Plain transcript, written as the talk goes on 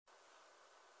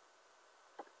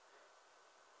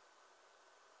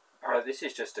So this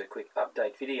is just a quick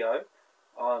update video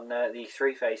on the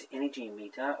three-phase energy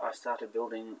meter I started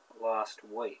building last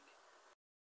week.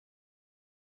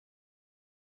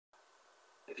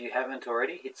 If you haven't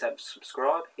already, hit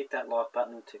subscribe, hit that like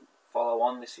button to follow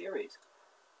on the series.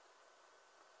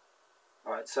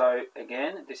 Alright, so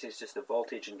again, this is just the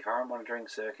voltage and current monitoring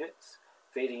circuits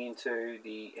feeding into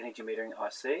the energy metering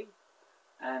IC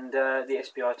and the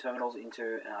SPI terminals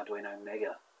into an Arduino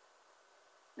Mega.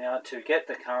 Now, to get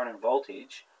the current and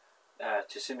voltage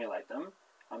to simulate them,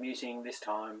 I'm using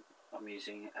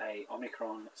a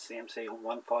Omicron CMC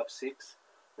 156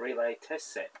 relay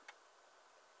test set.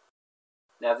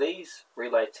 Now, these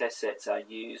relay test sets are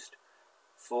used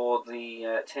for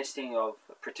the testing of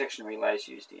protection relays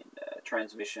used in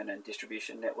transmission and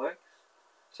distribution networks.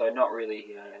 So not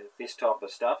really this type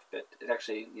of stuff, but it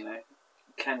actually,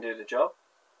 can do the job.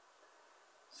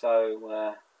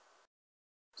 So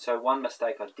one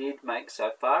mistake I did make so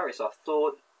far is I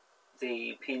thought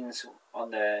the pins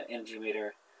on the energy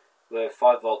meter were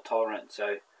 5 volt tolerant,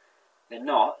 so they're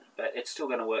not, but it's still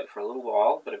going to work for a little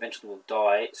while, but eventually will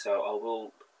die, so I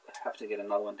will have to get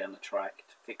another one down the track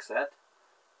to fix that.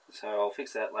 So I'll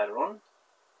fix that later on.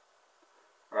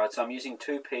 Alright, so I'm using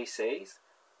 2 PCs,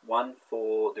 one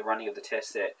for the running of the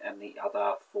test set and the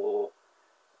other for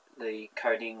the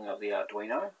coding of the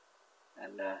Arduino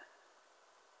and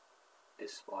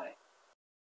display.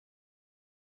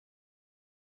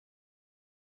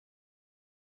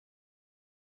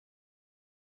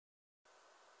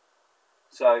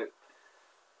 So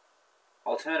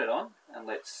I'll turn it on and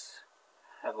let's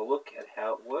have a look at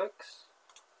how it works.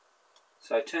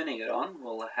 So turning it on,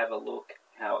 we'll have a look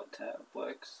how it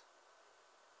works.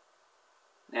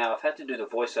 Now I've had to do the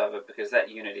voiceover because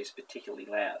that unit is particularly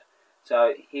loud.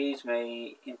 So here's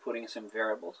me inputting some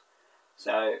variables.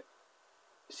 So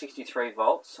 63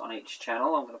 volts on each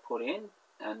channel I'm going to put in,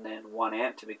 and then 1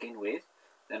 amp to begin with.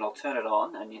 Then I'll turn it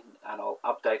on and I'll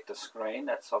update the screen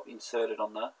that's I've inserted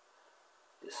on the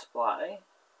display.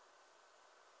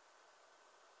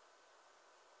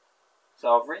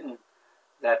 So I've written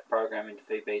that program in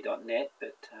VB.net,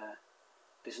 but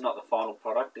this is not the final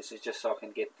product. This is just so I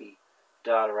can get the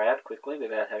data out quickly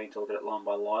without having to look at it line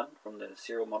by line from the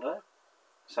serial monitor.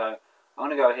 So I'm going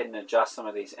to go ahead and adjust some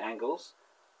of these angles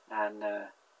and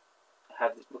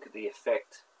have a look at the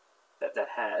effect that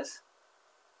has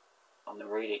on the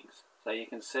readings. So you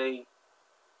can see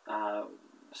as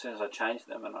soon as I change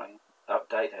them and I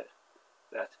update it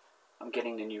that I'm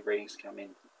getting the new readings come in.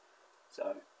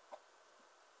 So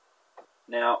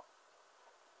now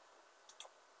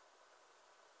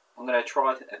I'm going to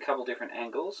try a couple different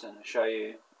angles and show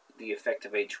you the effect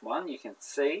of each one. You can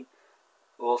see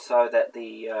also that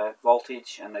the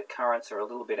voltage and the currents are a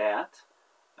little bit out.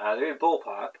 They're in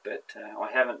ballpark, but I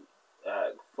haven't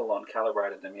full on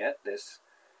calibrated them yet. That's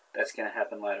going to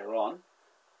happen later on.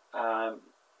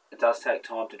 It does take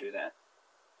time to do that.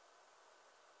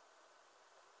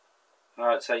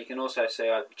 Alright, so you can also see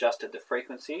I've adjusted the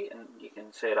frequency and you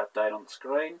can see it update on the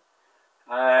screen.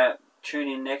 Tune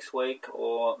in next week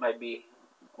or maybe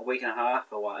a week and a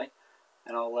half away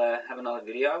and I'll have another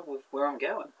video with where I'm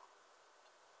going.